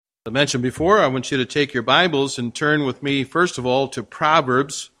I mentioned before, I want you to take your Bibles and turn with me, first of all, to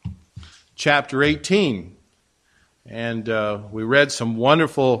Proverbs chapter 18. And we read some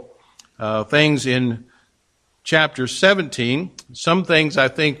wonderful things in chapter 17. Some things I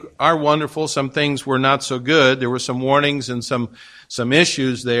think are wonderful, some things were not so good. There were some warnings and some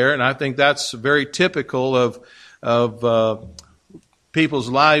issues there, and I think that's very typical of people's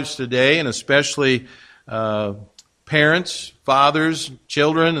lives today, and especially parents, fathers,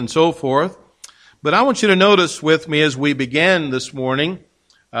 children, and so forth. But I want you to notice with me as we begin this morning,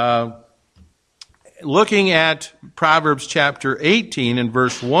 looking at Proverbs chapter 18 and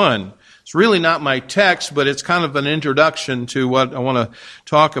verse 1. It's really not my text, but it's kind of an introduction to what I want to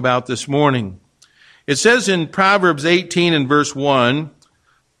talk about this morning. It says in Proverbs 18 and verse 1,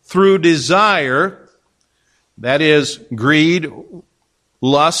 through desire, that is greed,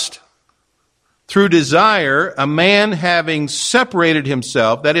 lust, through desire, a man having separated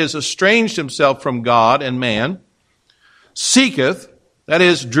himself, that is, estranged himself from God and man, seeketh, that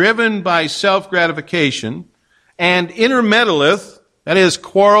is, driven by self-gratification, and intermeddleth, that is,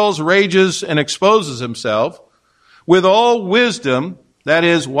 quarrels, rages, and exposes himself, with all wisdom, that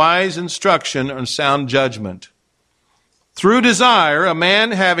is, wise instruction and sound judgment. Through desire, a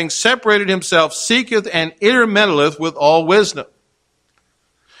man having separated himself seeketh and intermeddleth with all wisdom.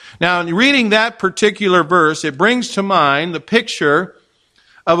 Now, in reading that particular verse, it brings to mind the picture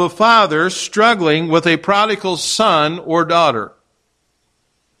of a father struggling with a prodigal son or daughter.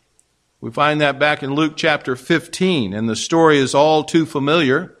 We find that back in Luke chapter 15, and the story is all too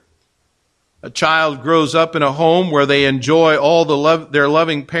familiar. A child grows up in a home where they enjoy all the love their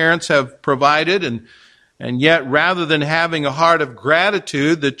loving parents have provided, and yet rather than having a heart of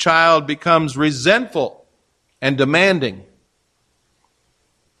gratitude, the child becomes resentful and demanding.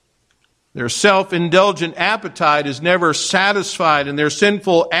 Their self-indulgent appetite is never satisfied, and their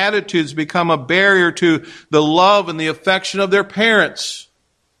sinful attitudes become a barrier to the love and the affection of their parents.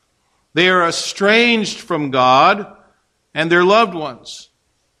 They are estranged from God and their loved ones.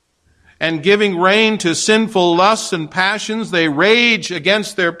 And giving rein to sinful lusts and passions, they rage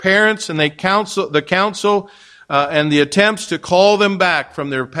against their parents, and they counsel and the attempts to call them back from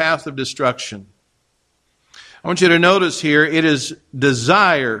their path of destruction. I want you to notice here, it is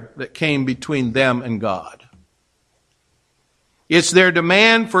desire that came between them and God. It's their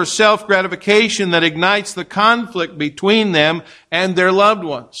demand for self-gratification that ignites the conflict between them and their loved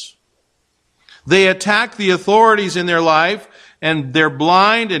ones. They attack the authorities in their life, and they're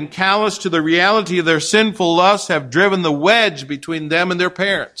blind and callous to the reality of their sinful lusts have driven the wedge between them and their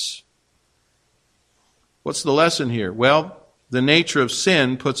parents. What's the lesson here? Well, the nature of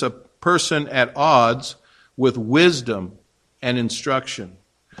sin puts a person at odds with wisdom and instruction.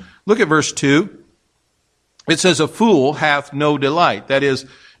 Look at verse 2. It says, a fool hath no delight, that is,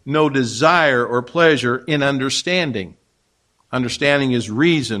 no desire or pleasure in understanding. Understanding is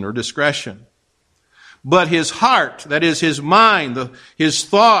reason or discretion. But his heart, that is his mind, his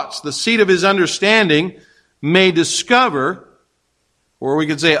thoughts, the seat of his understanding, may discover, or we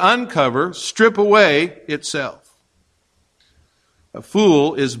could say uncover, strip away itself. A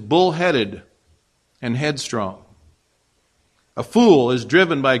fool is bullheaded and headstrong. A fool is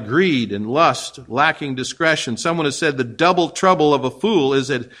driven by greed and lust, lacking discretion. Someone has said the double trouble of a fool is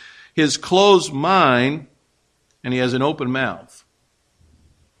that his closed mind and he has an open mouth.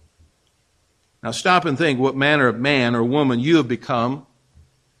 Now stop and think what manner of man or woman you have become,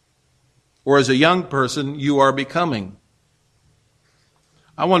 or as a young person you are becoming.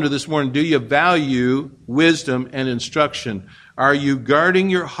 I wonder this morning, do you value wisdom and instruction? Are you guarding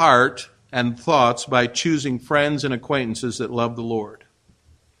your heart and thoughts by choosing friends and acquaintances that love the Lord?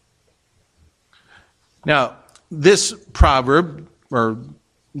 Now, this proverb, or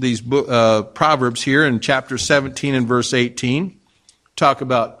these proverbs here in chapter 17 and verse 18, talk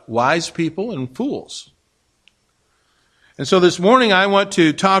about wise people and fools. And so this morning I want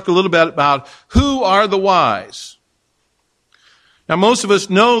to talk a little bit about who are the wise. Now, most of us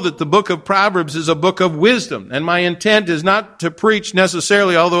know that the book of Proverbs is a book of wisdom, and my intent is not to preach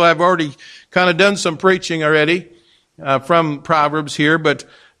necessarily, although I've already kind of done some preaching already from Proverbs here, but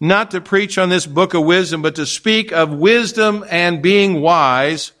not to preach on this book of wisdom, but to speak of wisdom and being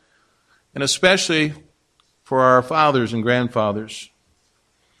wise, and especially for our fathers and grandfathers.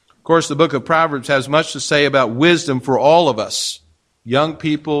 Of course, the book of Proverbs has much to say about wisdom for all of us, young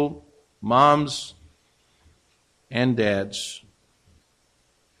people, moms, and dads.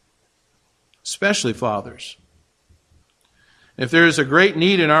 Especially fathers. If there is a great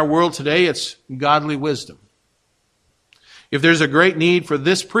need in our world today, it's godly wisdom. If there's a great need for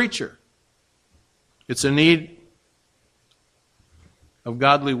this preacher, it's a need of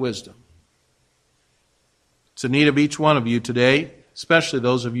godly wisdom. It's a need of each one of you today, especially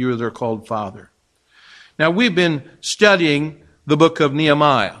those of you that are called Father. Now, we've been studying the book of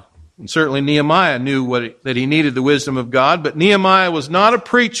Nehemiah. And certainly Nehemiah knew that he needed the wisdom of God, but Nehemiah was not a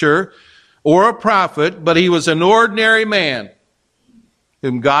preacher or a prophet, but he was an ordinary man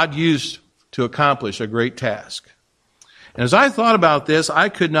whom God used to accomplish a great task. And as I thought about this, I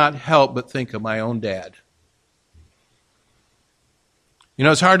could not help but think of my own dad. You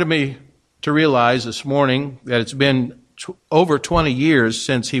know, it's hard to me to realize this morning that it's been over 20 years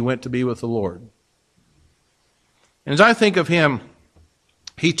since he went to be with the Lord. And as I think of him,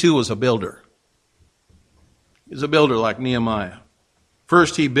 he too was a builder. He was a builder like Nehemiah.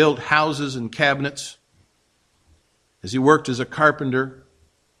 First, he built houses and cabinets as he worked as a carpenter.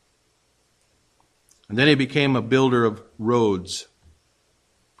 And then he became a builder of roads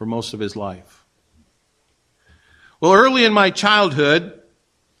for most of his life. Well, early in my childhood,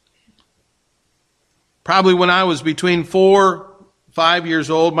 probably when I was between 4, 5 years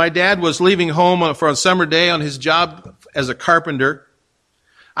old, my dad was leaving home for a summer day on his job as a carpenter.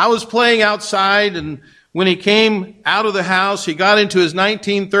 I was playing outside, and when he came out of the house, he got into his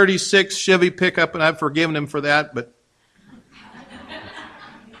 1936 Chevy pickup, and I've forgiven him for that, but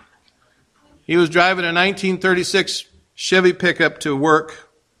he was driving a 1936 Chevy pickup to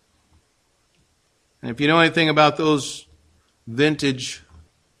work. And if you know anything about those vintage,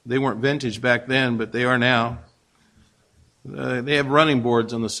 they weren't vintage back then, but they are now. They have running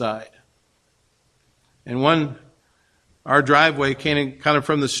boards on the side. And our driveway came in kind of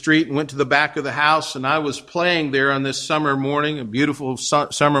from the street and went to the back of the house, and I was playing there on this summer morning, a beautiful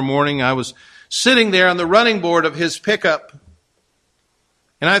summer morning. I was sitting there on the running board of his pickup.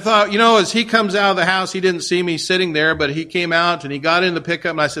 And I thought, as he comes out of the house, he didn't see me sitting there, but he came out and he got in the pickup,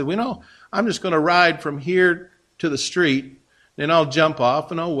 and I said, I'm just going to ride from here to the street, then I'll jump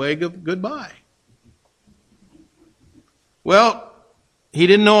off and I'll wave goodbye. Well, he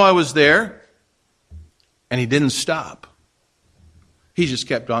didn't know I was there, and he didn't stop. He just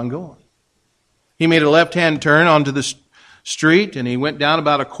kept on going. He made a left-hand turn onto the street, and he went down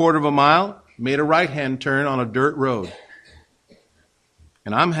about a quarter of a mile, made a right-hand turn on a dirt road.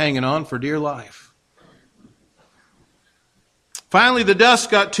 And I'm hanging on for dear life. Finally, the dust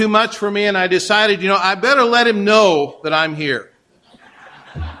got too much for me, and I decided, I better let him know that I'm here.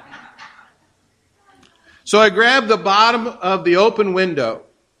 So I grabbed the bottom of the open window,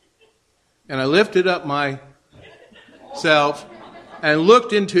 and I lifted up myself and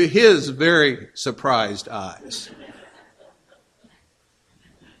looked into his very surprised eyes.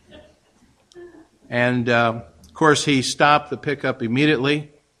 And of course, he stopped the pickup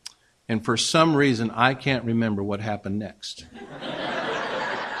immediately, and for some reason, I can't remember what happened next.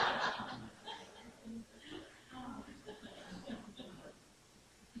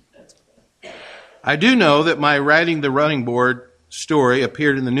 I do know that my riding the running board story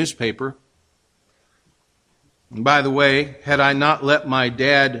appeared in the newspaper. And by the way, had I not let my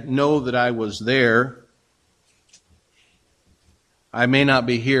dad know that I was there, I may not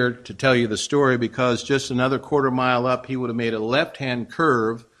be here to tell you the story, because just another quarter mile up, he would have made a left-hand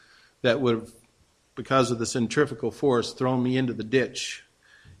curve that would have, because of the centrifugal force, thrown me into the ditch,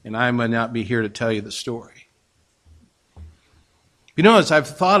 and I might not be here to tell you the story. As I've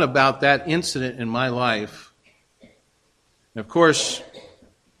thought about that incident in my life, and of course,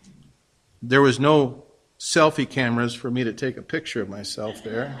 there was no selfie cameras for me to take a picture of myself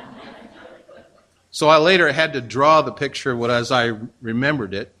there. So I later had to draw the picture as I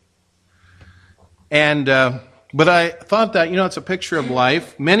remembered it. But I thought that, it's a picture of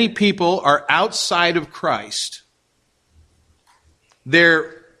life. Many people are outside of Christ.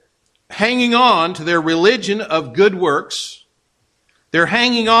 They're hanging on to their religion of good works. They're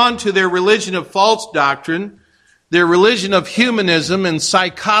hanging on to their religion of false doctrine, their religion of humanism and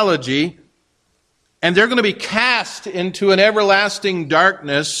psychology, and they're going to be cast into an everlasting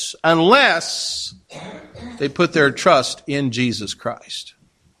darkness unless they put their trust in Jesus Christ.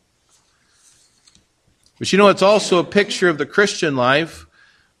 But it's also a picture of the Christian life.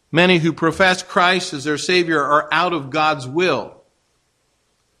 Many who profess Christ as their Savior are out of God's will.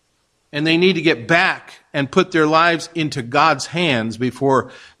 And they need to get back and put their lives into God's hands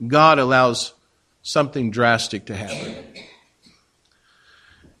before God allows something drastic to happen.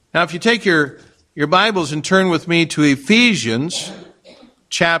 Now, if you take your Bibles and turn with me to Ephesians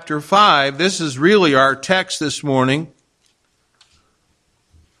chapter 5, this is really our text this morning.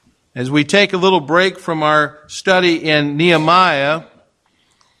 As we take a little break from our study in Nehemiah,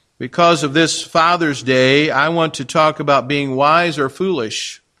 because of this Father's Day, I want to talk about being wise or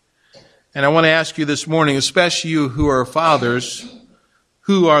foolish. And I want to ask you this morning, especially you who are fathers,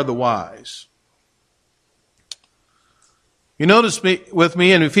 who are the wise? You notice with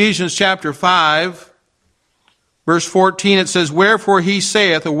me in Ephesians chapter 5, verse 14, it says, "Wherefore he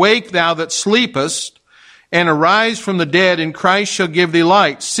saith, Awake thou that sleepest, and arise from the dead, and Christ shall give thee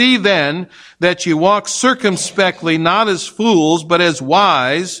light. See then that ye walk circumspectly, not as fools, but as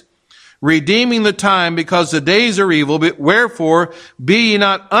wise, redeeming the time, because the days are evil. Wherefore be ye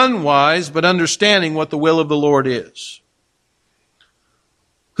not unwise, but understanding what the will of the Lord is."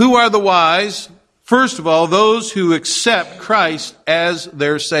 Who are the wise? First of all, those who accept Christ as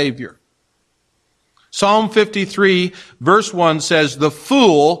their Savior. Psalm 53, verse 1 says, "The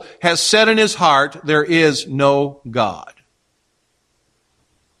fool has said in his heart, there is no God."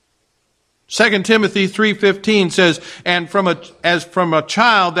 2 Timothy 3:15 says, "And as from a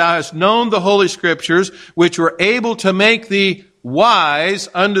child thou hast known the Holy Scriptures, which were able to make thee wise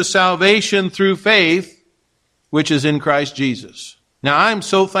unto salvation through faith, which is in Christ Jesus." Now, I'm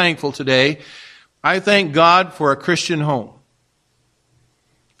so thankful today. I thank God for a Christian home.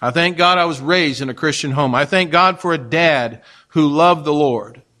 I thank God I was raised in a Christian home. I thank God for a dad who loved the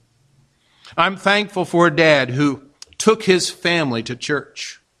Lord. I'm thankful for a dad who took his family to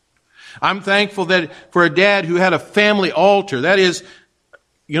church. I'm thankful for a dad who had a family altar. That is,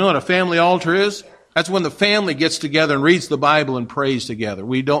 you know what a family altar is? That's when the family gets together and reads the Bible and prays together.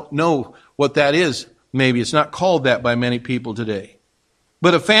 We don't know what that is. Maybe it's not called that by many people today.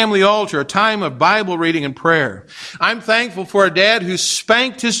 But a family altar, a time of Bible reading and prayer. I'm thankful for a dad who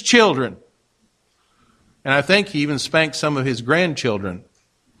spanked his children. And I think he even spanked some of his grandchildren.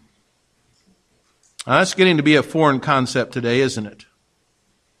 Now, that's getting to be a foreign concept today, isn't it?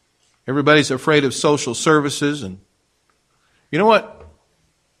 Everybody's afraid of social services. And you know what?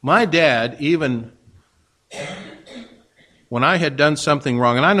 My dad, even when I had done something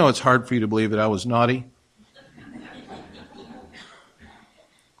wrong, and I know it's hard for you to believe that I was naughty,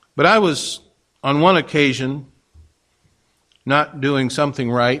 but I was, on one occasion, not doing something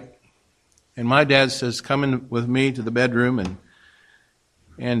right, and my dad says, "Come in with me to the bedroom,"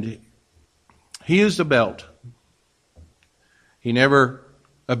 and he used a belt. He never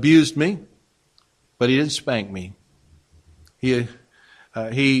abused me, but he did spank me. He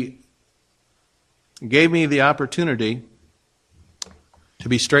gave me the opportunity to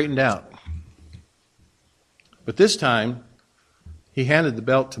be straightened out. But this time, he handed the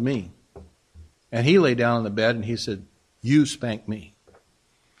belt to me, and he lay down on the bed and he said, "You spank me."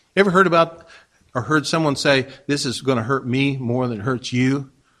 Ever heard about or heard someone say, "This is going to hurt me more than it hurts you"?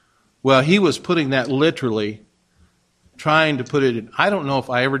 Well, he was putting that literally, trying to put it in. I don't know if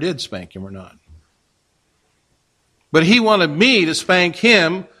I ever did spank him or not. But he wanted me to spank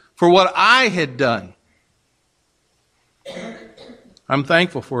him for what I had done. I'm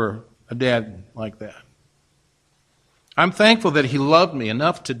thankful for a dad like that. I'm thankful that he loved me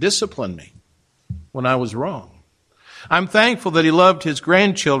enough to discipline me when I was wrong. I'm thankful that he loved his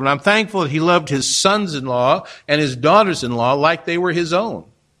grandchildren. I'm thankful that he loved his sons-in-law and his daughters-in-law like they were his own.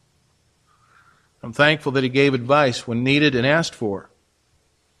 I'm thankful that he gave advice when needed and asked for.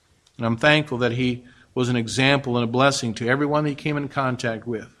 And I'm thankful that he was an example and a blessing to everyone that he came in contact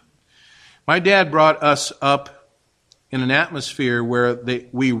with. My dad brought us up in an atmosphere where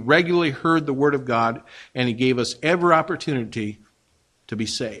we regularly heard the Word of God, and he gave us every opportunity to be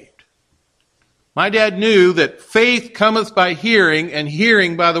saved. My dad knew that faith cometh by hearing, and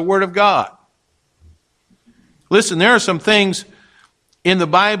hearing by the Word of God. Listen, there are some things in the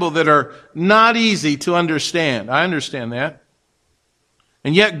Bible that are not easy to understand. I understand that.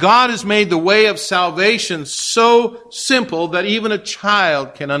 And yet God has made the way of salvation so simple that even a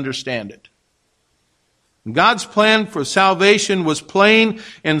child can understand it. God's plan for salvation was plain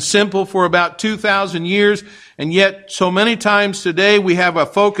and simple for about 2,000 years, and yet so many times today we have a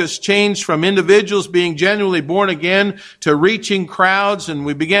focus changed from individuals being genuinely born again to reaching crowds, and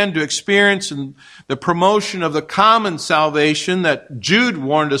we began to experience the promotion of the common salvation that Jude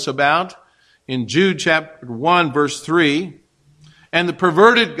warned us about in Jude chapter 1, verse 3, and the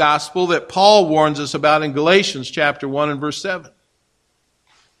perverted gospel that Paul warns us about in Galatians chapter 1 and verse 7.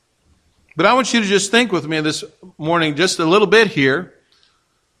 But I want you to just think with me this morning just a little bit here.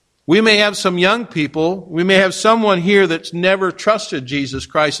 We may have some young people. We may have someone here that's never trusted Jesus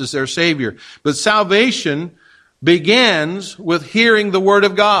Christ as their Savior. But salvation begins with hearing the Word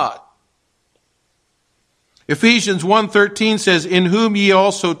of God. Ephesians 1:13 says, "In whom ye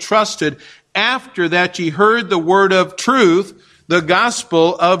also trusted, after that ye heard the word of truth, the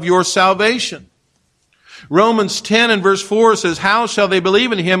gospel of your salvation." Romans 10 and verse 4 says, "How shall they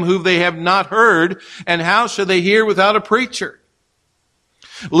believe in him whom they have not heard? And how shall they hear without a preacher?"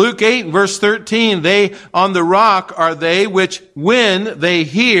 Luke 8 verse 13, they on the rock are they which when they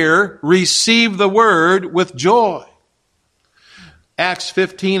hear receive the word with joy. Acts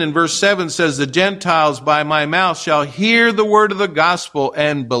 15 and verse 7 says, the Gentiles by my mouth shall hear the word of the gospel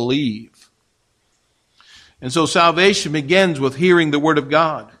and believe. And so salvation begins with hearing the word of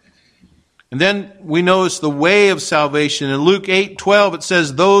God. And then we notice the way of salvation. In Luke 8:12 it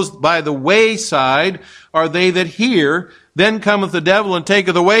says, those by the wayside are they that hear. Then cometh the devil and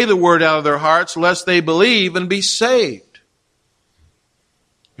taketh away the word out of their hearts, lest they believe and be saved.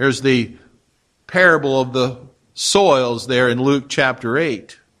 Here's the parable of the soils there in Luke chapter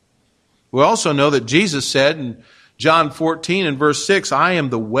 8. We also know that Jesus said in John 14 and verse 6, I am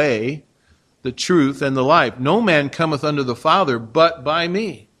the way, the truth, and the life. No man cometh unto the Father but by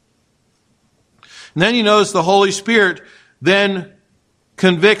me. And then you notice the Holy Spirit then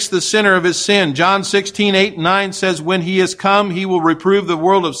convicts the sinner of his sin. John 16:8-9 says, when he is come, he will reprove the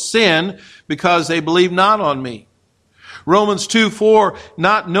world of sin because they believe not on me. Romans 2:4,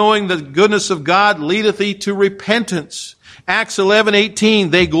 not knowing the goodness of God leadeth thee to repentance. Acts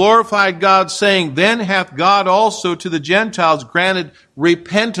 11:18, they glorified God, saying, then hath God also to the Gentiles granted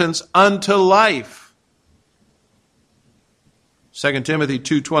repentance unto life. 2 Timothy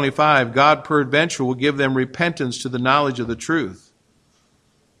 2:25, God peradventure will give them repentance to the knowledge of the truth.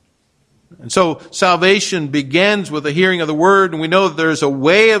 And so salvation begins with the hearing of the word, and we know that there's a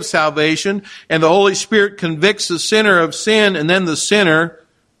way of salvation, and the Holy Spirit convicts the sinner of sin, and then the sinner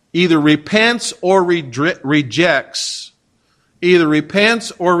either repents or rejects. Either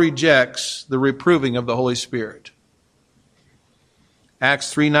repents or rejects the reproving of the Holy Spirit.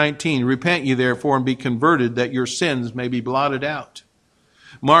 Acts 3:19, repent ye therefore and be converted, that your sins may be blotted out.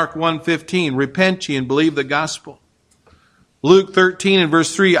 Mark 1:15, repent ye and believe the gospel. Luke 13 and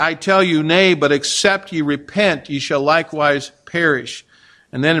verse 3, I tell you, nay, but except ye repent, ye shall likewise perish.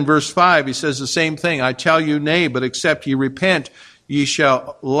 And then in verse 5, he says the same thing. I tell you, nay, but except ye repent, ye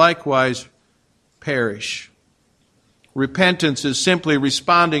shall likewise perish. Repentance is simply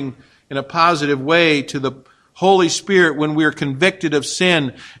responding in a positive way to the Holy Spirit when we are convicted of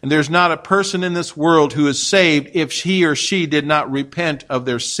sin. And there's not a person in this world who is saved if he or she did not repent of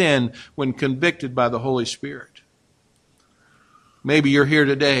their sin when convicted by the Holy Spirit. Maybe you're here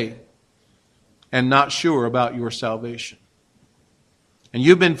today and not sure about your salvation. And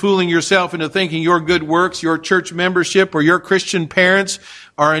you've been fooling yourself into thinking your good works, your church membership, or your Christian parents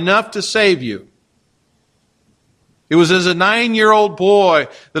are enough to save you. It was as a 9-year-old boy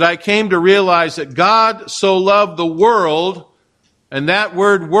that I came to realize that God so loved the world, and that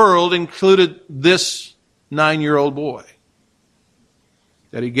word world included this 9-year-old boy,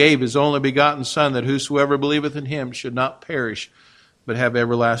 that he gave his only begotten Son, that whosoever believeth in him should not perish, but have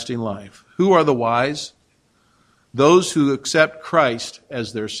everlasting life. Who are the wise? Those who accept Christ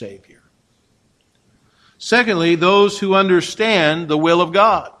as their Savior. Secondly, those who understand the will of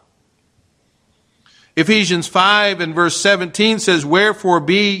God. Ephesians 5 and verse 17 says, wherefore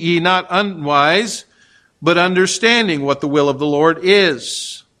be ye not unwise, but understanding what the will of the Lord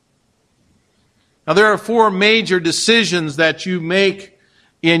is. Now there are 4 major decisions that you make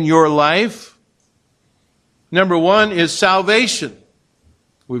in your life. Number 1 is salvation.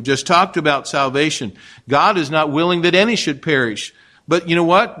 We've just talked about salvation. God is not willing that any should perish. But you know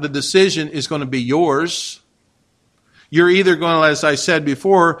what? The decision is going to be yours. You're either going to, as I said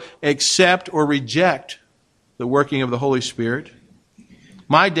before, accept or reject the working of the Holy Spirit.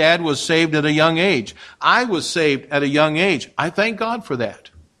 My dad was saved at a young age. I was saved at a young age. I thank God for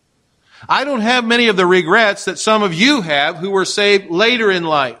that. I don't have many of the regrets that some of you have who were saved later in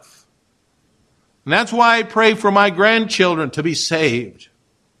life. And that's why I pray for my grandchildren to be saved.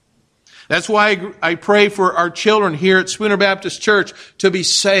 That's why I pray for our children here at Spooner Baptist Church to be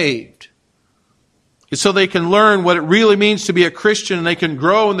saved. It's so they can learn what it really means to be a Christian, and they can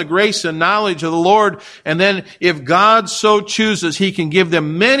grow in the grace and knowledge of the Lord. And then if God so chooses, He can give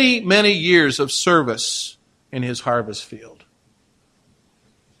them many, many years of service in His harvest field.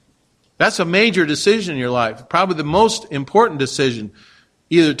 That's a major decision in your life. Probably the most important decision,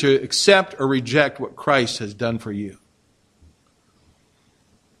 either to accept or reject what Christ has done for you.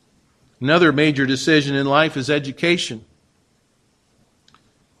 Another major decision in life is education.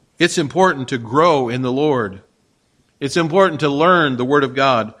 It's important to grow in the Lord. It's important to learn the Word of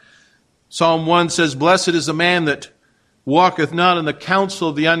God. Psalm 1 says, blessed is the man that walketh not in the counsel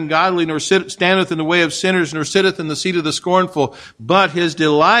of the ungodly, nor standeth in the way of sinners, nor sitteth in the seat of the scornful. But his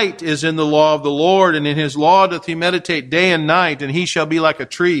delight is in the law of the Lord, and in his law doth he meditate day and night. And he shall be like a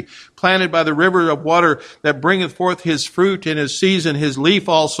tree planted by the river of water, that bringeth forth his fruit in his season. His leaf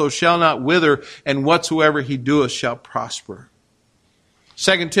also shall not wither, and whatsoever he doeth shall prosper.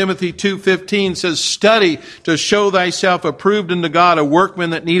 2 Timothy 2:15 says, study to show thyself approved unto God, a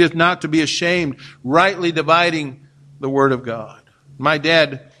workman that needeth not to be ashamed, rightly dividing the word of God. My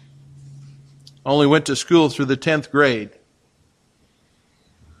dad only went to school through the 10th grade,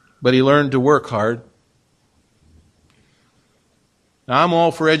 but he learned to work hard. Now, I'm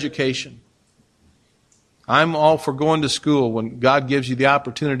all for education. I'm all for going to school when God gives you the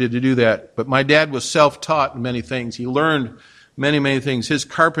opportunity to do that. But my dad was self-taught in many things. He learned many things. His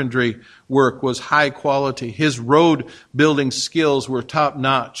carpentry work was high quality. His road building skills were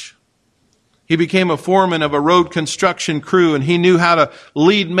top-notch. He became a foreman of a road construction crew, and he knew how to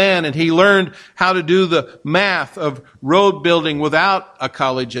lead men, and he learned how to do the math of road building without a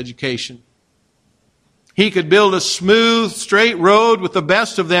college education. He could build a smooth, straight road with the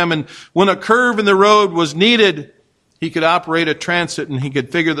best of them, and when a curve in the road was needed, he could operate a transit, and he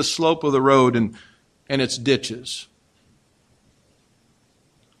could figure the slope of the road and its ditches.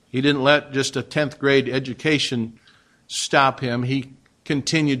 He didn't let just a 10th grade education stop him. He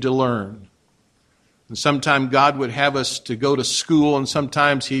continued to learn. And sometimes God would have us to go to school, and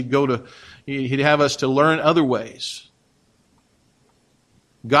sometimes he'd have us to learn other ways.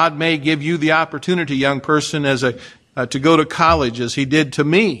 God may give you the opportunity, young person, to go to college as he did to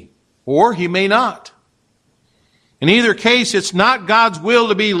me, or he may not. In either case, it's not God's will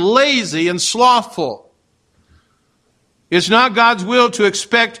to be lazy and slothful. It's not God's will to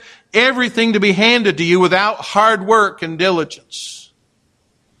expect everything to be handed to you without hard work and diligence.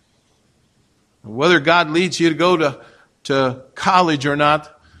 Whether God leads you to go to college or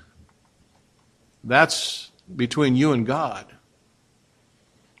not, that's between you and God.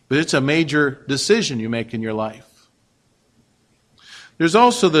 But it's a major decision you make in your life. There's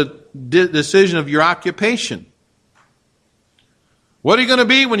also the decision of your occupation. What are you going to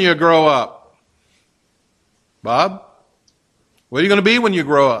be when you grow up? Bob? What are you going to be when you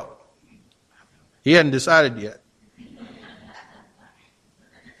grow up? He hadn't decided yet.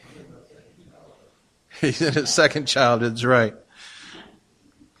 He's in his second child, that's right.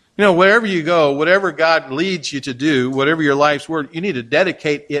 You know, wherever you go, whatever God leads you to do, whatever your life's work, you need to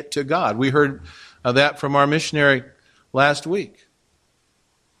dedicate it to God. We heard that from our missionary last week.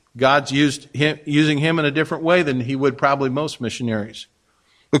 God's using him in a different way than he would probably most missionaries.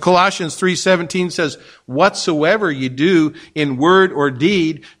 But Colossians 3:17 says, whatsoever you do in word or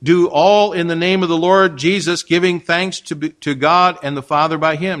deed, do all in the name of the Lord Jesus, giving thanks to God and the Father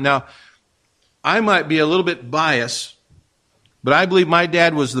by him. Now, I might be a little bit biased, but I believe my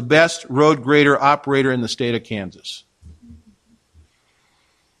dad was the best road grader operator in the state of Kansas.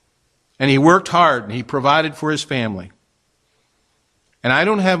 And he worked hard, and he provided for his family. And I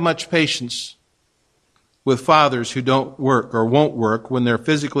don't have much patience with fathers who don't work or won't work when they're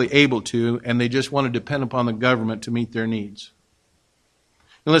physically able to, and they just want to depend upon the government to meet their needs.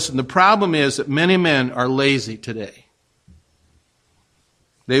 And listen, the problem is that many men are lazy today.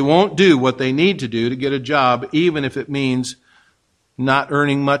 They won't do what they need to do to get a job, even if it means not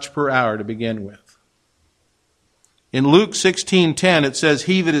earning much per hour to begin with. In Luke 16:10, it says,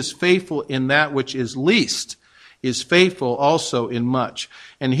 he that is faithful in that which is least is faithful also in much.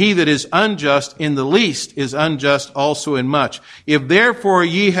 And he that is unjust in the least is unjust also in much. If therefore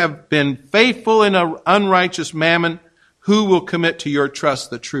ye have been faithful in an unrighteous mammon, who will commit to your trust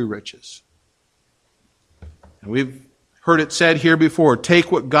the true riches? And we've heard it said here before,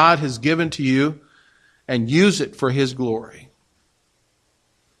 take what God has given to you and use it for his glory.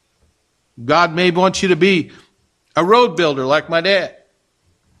 God may want you to be a road builder like my dad.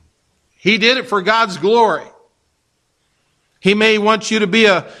 He did it for God's glory. He may want you to be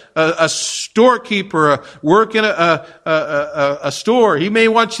a storekeeper, work in a store. He may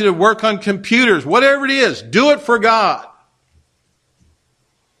want you to work on computers. Whatever it is, do it for God.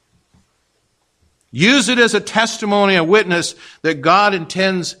 Use it as a testimony, a witness that God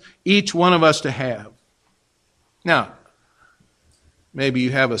intends each one of us to have. Now, maybe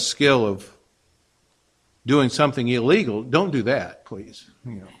you have a skill of doing something illegal. Don't do that, please.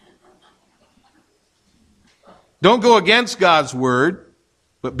 Don't go against God's word,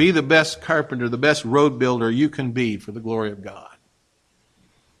 but be the best carpenter, the best road builder you can be for the glory of God.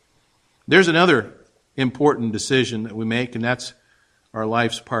 There's another important decision that we make, and that's our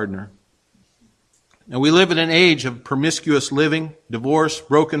life's partner. Now, we live in an age of promiscuous living, divorce,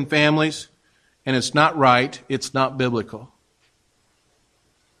 broken families, and it's not right, it's not biblical.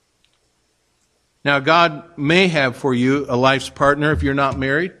 Now, God may have for you a life's partner if you're not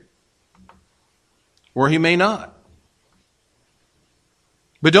married, or he may not.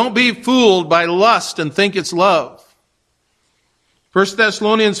 But don't be fooled by lust and think it's love. 1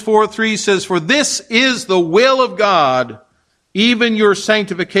 Thessalonians 4:3 says, for this is the will of God, even your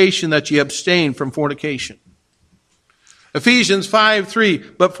sanctification, that ye abstain from fornication. Ephesians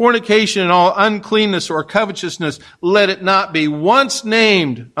 5:3, but fornication and all uncleanness or covetousness, let it not be once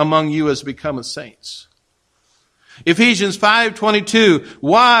named among you as becometh saints. Ephesians 5:22,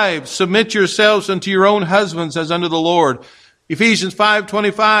 wives, submit yourselves unto your own husbands as unto the Lord. Ephesians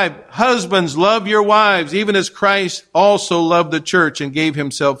 5:25, husbands, love your wives, even as Christ also loved the church and gave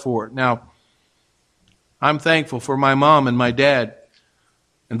himself for it. Now, I'm thankful for my mom and my dad.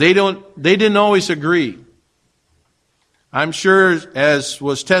 And they didn't always agree. I'm sure, as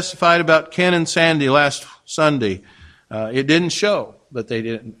was testified about Ken and Sandy last Sunday, it didn't show that they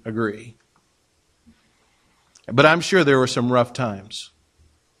didn't agree. But I'm sure there were some rough times.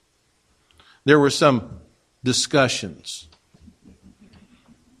 There were some discussions.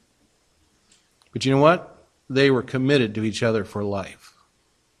 But you know what? They were committed to each other for life.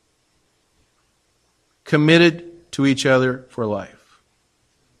 Committed to each other for life.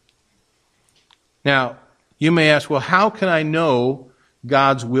 Now, you may ask, well, how can I know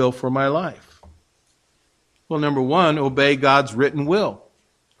God's will for my life? Well, number one, obey God's written will.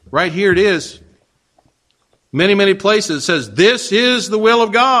 Right here it is. Many, many places it says, this is the will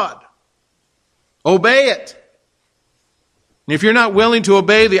of God. Obey it. And if you're not willing to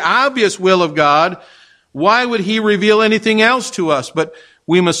obey the obvious will of God, why would He reveal anything else to us? But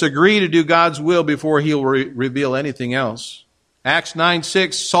we must agree to do God's will before He'll reveal anything else. Acts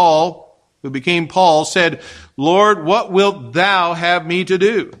 9:6, Saul, who became Paul, said, Lord, what wilt thou have me to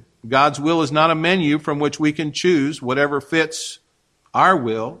do? God's will is not a menu from which we can choose whatever fits our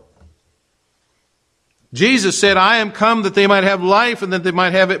will. Jesus said, I am come that they might have life and that they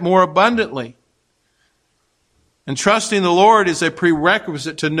might have it more abundantly. And trusting the Lord is a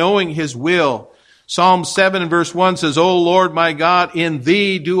prerequisite to knowing His will. Psalm 7 and verse 1 says, O Lord my God, in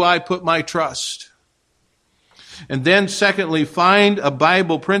Thee do I put my trust. And then secondly, find a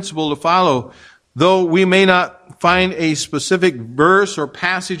Bible principle to follow. Though we may not find a specific verse or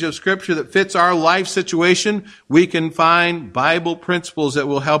passage of Scripture that fits our life situation, we can find Bible principles that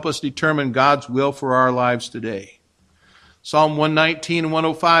will help us determine God's will for our lives today. Psalm 119 and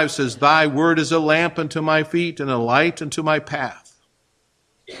 105 says, Thy word is a lamp unto my feet and a light unto my path.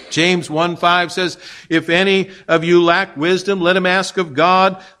 James 1:5 says, If any of you lack wisdom, let him ask of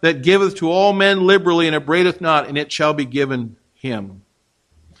God, that giveth to all men liberally and upbraideth not, and it shall be given him.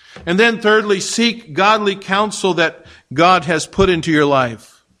 And then thirdly, seek godly counsel that God has put into your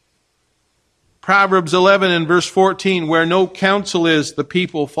life. Proverbs 11 and verse 14, where no counsel is, the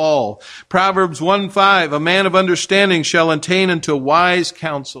people fall. Proverbs 1:5, a man of understanding shall attain unto wise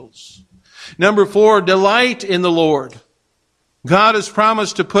counsels. Number 4, delight in the Lord. God has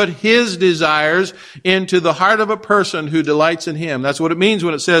promised to put His desires into the heart of a person who delights in Him. That's what it means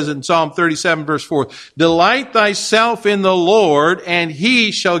when it says in Psalm 37 verse 4, Delight thyself in the Lord, and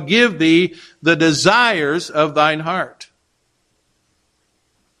He shall give thee the desires of thine heart.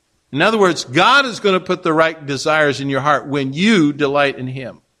 In other words, God is going to put the right desires in your heart when you delight in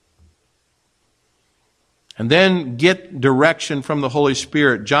Him. And then get direction from the Holy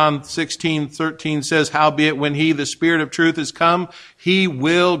Spirit. John 16:13 says, Howbeit when He, the Spirit of truth, is come, He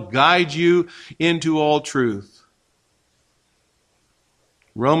will guide you into all truth.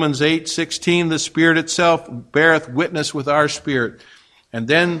 Romans 8:16, the Spirit itself beareth witness with our spirit. And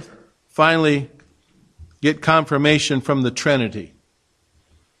then finally, get confirmation from the Trinity.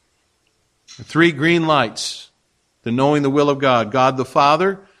 The 3 green lights, the knowing the will of God. God the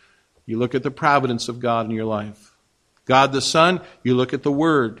Father, you look at the providence of God in your life. God the Son, you look at the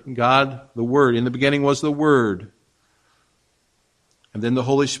Word. God the Word. In the beginning was the Word. And then the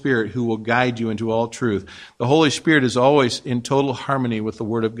Holy Spirit, who will guide you into all truth. The Holy Spirit is always in total harmony with the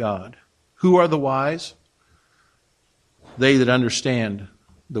Word of God. Who are the wise? They that understand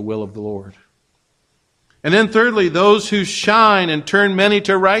the will of the Lord. And then thirdly, those who shine and turn many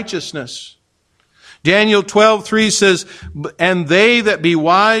to righteousness. Daniel 12:3 says, And they that be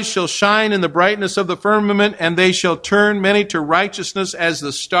wise shall shine in the brightness of the firmament, and they shall turn many to righteousness as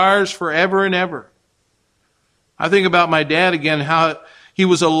the stars forever and ever. I think about my dad again, how he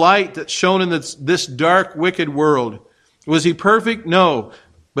was a light that shone in this dark, wicked world. Was he perfect? No.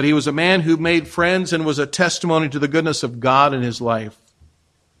 But he was a man who made friends and was a testimony to the goodness of God in his life.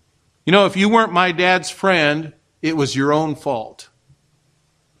 You know, if you weren't my dad's friend, it was your own fault.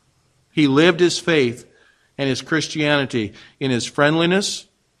 He lived his faith and his Christianity in his friendliness,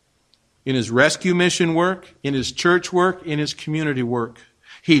 in his rescue mission work, in his church work, in his community work.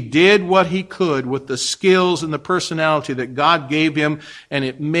 He did what he could with the skills and the personality that God gave him, and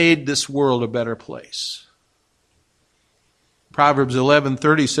it made this world a better place. Proverbs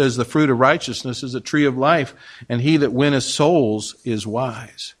 11:30 says, the fruit of righteousness is a tree of life, and he that winneth souls is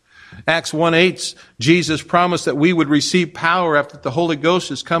wise. Acts 1:8, Jesus promised that we would receive power after the Holy Ghost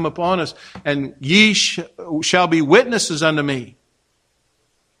has come upon us, and ye shall be witnesses unto me.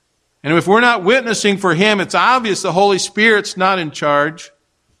 And if we're not witnessing for him, it's obvious the Holy Spirit's not in charge.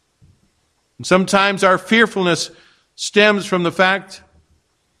 And sometimes our fearfulness stems from the fact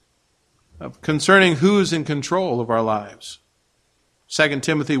of concerning who's in control of our lives. 2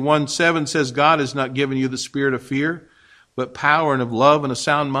 Timothy 1:7 says, God has not given you the spirit of fear, but power and of love and a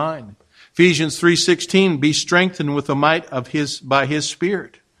sound mind. Ephesians 3:16, be strengthened with the might of by his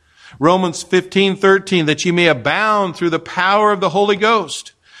Spirit. Romans 15:13, that ye may abound through the power of the Holy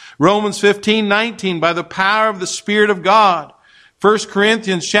Ghost. Romans 15:19, by the power of the Spirit of God. 1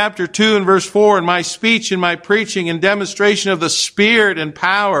 Corinthians chapter 2 and verse 4, in my speech and my preaching and demonstration of the Spirit and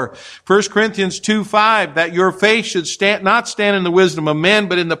power. 1 Corinthians 2:5, that your faith should not stand in the wisdom of men,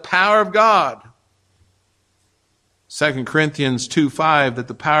 but in the power of God. 2 Corinthians 2:5, that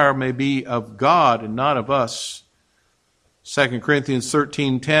the power may be of God and not of us. 2 Corinthians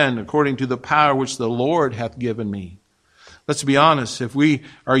 13:10, according to the power which the Lord hath given me. Let's be honest, if we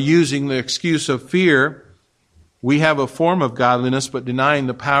are using the excuse of fear, we have a form of godliness, but denying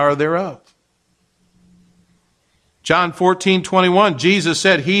the power thereof. John 14:21, Jesus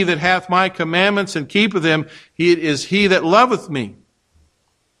said, he that hath my commandments and keepeth them, it is he that loveth me.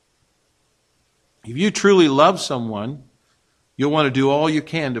 If you truly love someone, you'll want to do all you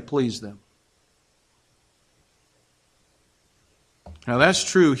can to please them. Now that's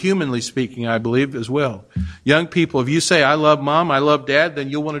true, humanly speaking, I believe, as well. Young people, if you say, I love mom, I love dad, then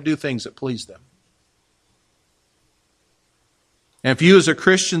you'll want to do things that please them. And if you as a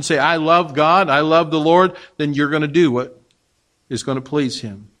Christian say, I love God, I love the Lord, then you're going to do what is going to please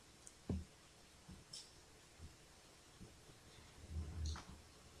him.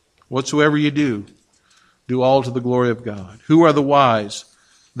 Whatsoever you do, do all to the glory of God. Who are the wise?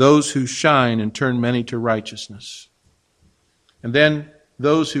 Those who shine and turn many to righteousness. And then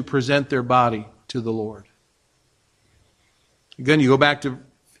those who present their body to the Lord. Again, you go back to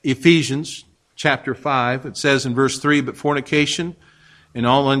Ephesians chapter 5. It says in verse 3, but fornication and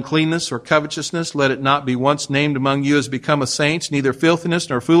all uncleanness or covetousness, let it not be once named among you as become a saints, neither filthiness,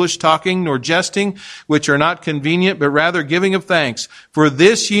 nor foolish talking, nor jesting, which are not convenient, but rather giving of thanks. For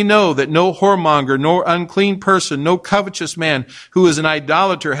this ye know, that no whoremonger, nor unclean person, no covetous man, who is an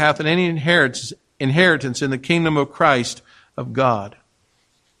idolater, hath any inheritance in the kingdom of Christ of God.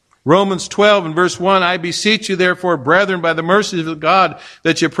 Romans 12 and verse 1, I beseech you therefore, brethren, by the mercies of God,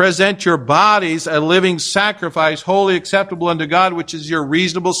 that you present your bodies a living sacrifice, wholly acceptable unto God, which is your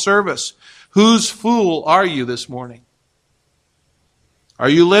reasonable service. Whose fool are you this morning? Are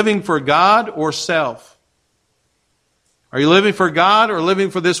you living for God or self? Are you living for God or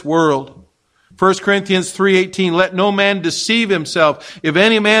living for this world? 1 Corinthians 3:18, let no man deceive himself. If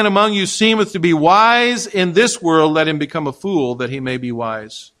any man among you seemeth to be wise in this world, let him become a fool, that he may be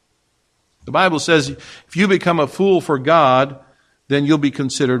wise. The Bible says if you become a fool for God, then you'll be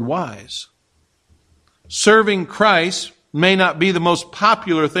considered wise. Serving Christ may not be the most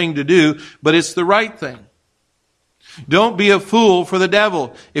popular thing to do, but it's the right thing. Don't be a fool for the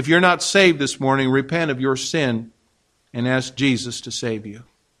devil. If you're not saved this morning, repent of your sin and ask Jesus to save you.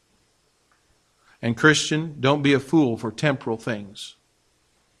 And Christian, don't be a fool for temporal things.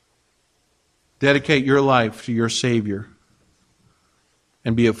 Dedicate your life to your Savior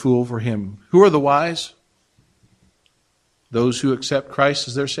and be a fool for him. Who are the wise? Those who accept Christ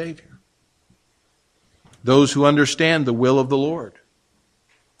as their Savior. Those who understand the will of the Lord.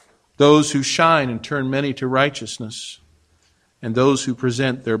 Those who shine and turn many to righteousness. And those who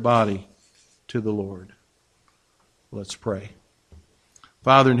present their body to the Lord. Let's pray.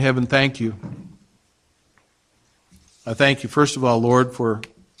 Father in heaven, thank you. I thank you, first of all, Lord, for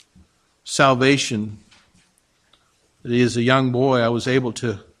salvation. As a young boy, I was able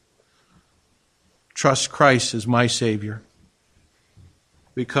to trust Christ as my Savior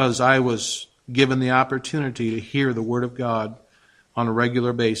because I was given the opportunity to hear the Word of God on a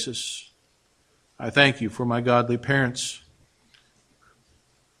regular basis. I thank you for my godly parents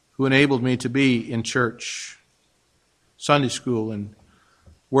who enabled me to be in church, Sunday school, and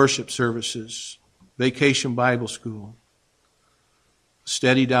worship services, vacation Bible school, a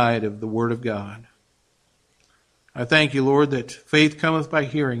steady diet of the Word of God. I thank you, Lord, that faith cometh by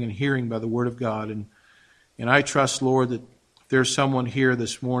hearing, and hearing by the Word of God. And I trust, Lord, that if there's someone here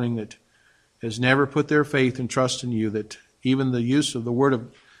this morning that has never put their faith and trust in you, that even the use of the Word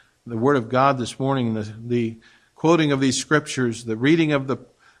of God this morning, the quoting of these scriptures, the reading of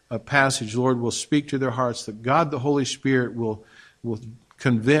passage, Lord, will speak to their hearts, that God the Holy Spirit will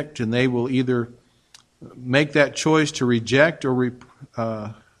convict, and they will either make that choice to reject or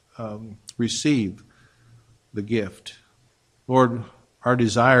receive the gift. Lord, our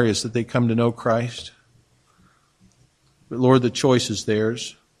desire is that they come to know Christ. But Lord, the choice is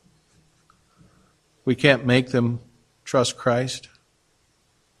theirs. We can't make them trust Christ.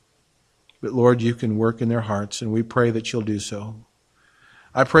 But Lord, you can work in their hearts, and we pray that you'll do so.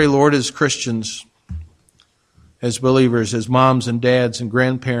 I pray, Lord, as Christians, as believers, as moms and dads and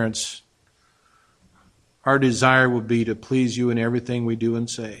grandparents, our desire will be to please you in everything we do and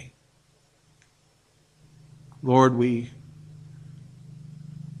say. Lord, we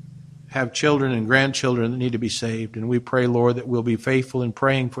have children and grandchildren that need to be saved, and we pray, Lord, that we'll be faithful in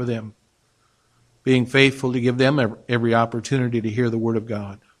praying for them, being faithful to give them every opportunity to hear the Word of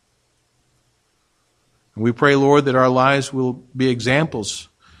God. And we pray, Lord, that our lives will be examples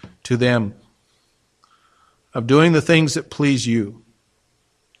to them of doing the things that please you.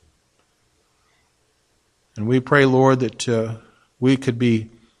 And we pray, Lord, that we could be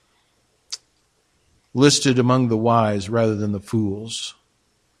listed among the wise rather than the fools.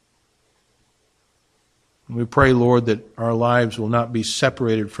 And we pray, Lord, that our lives will not be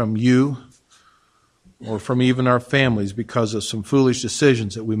separated from you or from even our families because of some foolish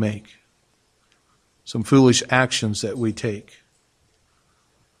decisions that we make, some foolish actions that we take.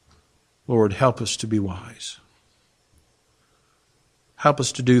 Lord, help us to be wise. Help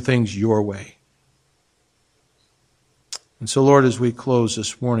us to do things your way. And so, Lord, as we close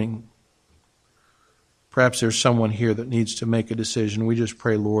this morning, perhaps there's someone here that needs to make a decision. We just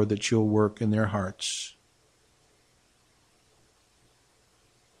pray, Lord, that you'll work in their hearts.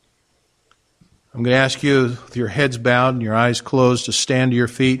 I'm going to ask you, with your heads bowed and your eyes closed, to stand to your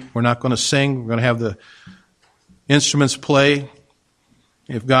feet. We're not going to sing. We're going to have the instruments play.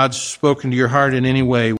 If God's spoken to your heart in any way,